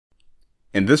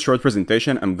In this short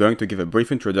presentation, I'm going to give a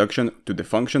brief introduction to the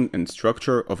function and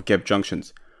structure of gap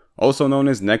junctions, also known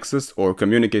as nexus or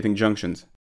communicating junctions.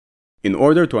 In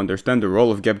order to understand the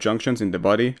role of gap junctions in the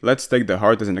body, let's take the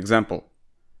heart as an example.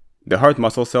 The heart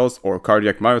muscle cells or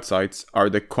cardiac myocytes are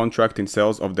the contracting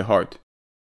cells of the heart.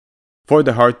 For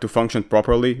the heart to function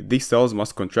properly, these cells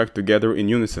must contract together in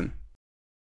unison.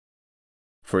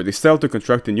 For the cell to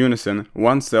contract in unison,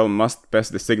 one cell must pass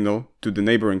the signal to the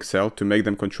neighboring cell to make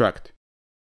them contract.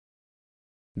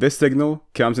 This signal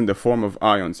comes in the form of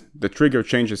ions that trigger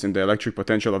changes in the electric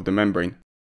potential of the membrane.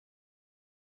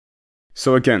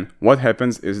 So again, what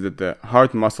happens is that the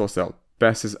heart muscle cell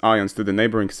passes ions to the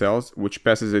neighboring cells, which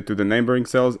passes it to the neighboring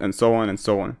cells, and so on and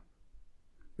so on.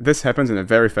 This happens in a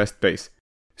very fast pace,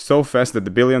 so fast that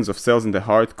the billions of cells in the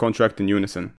heart contract in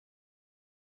unison.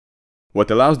 What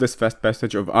allows this fast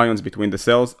passage of ions between the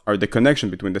cells are the connection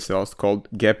between the cells called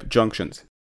gap junctions.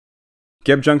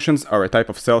 Gap junctions are a type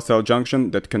of cell-cell junction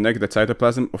that connect the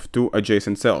cytoplasm of two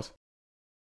adjacent cells.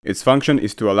 Its function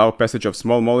is to allow passage of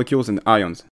small molecules and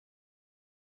ions.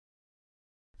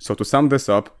 So to sum this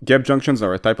up, gap junctions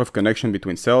are a type of connection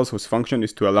between cells whose function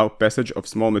is to allow passage of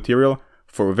small material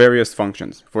for various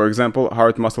functions, for example,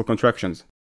 heart muscle contractions.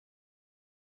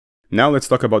 Now let's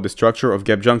talk about the structure of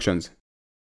gap junctions.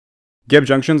 Gap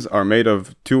junctions are made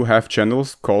of two half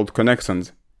channels called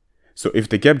connexons. So if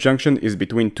the gap junction is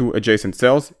between two adjacent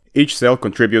cells, each cell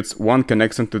contributes one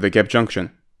connexon to the gap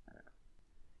junction.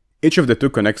 Each of the two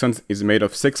connexons is made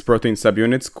of 6 protein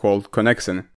subunits called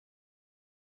connexin.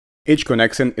 Each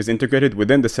connexin is integrated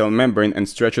within the cell membrane and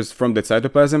stretches from the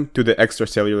cytoplasm to the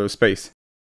extracellular space.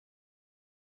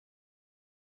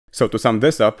 So to sum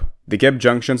this up, the gap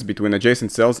junctions between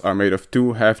adjacent cells are made of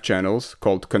two half channels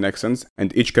called connexons,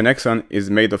 and each connexon is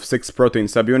made of 6 protein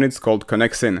subunits called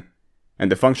connexin.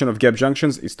 And the function of gap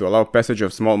junctions is to allow passage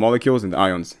of small molecules and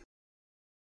ions.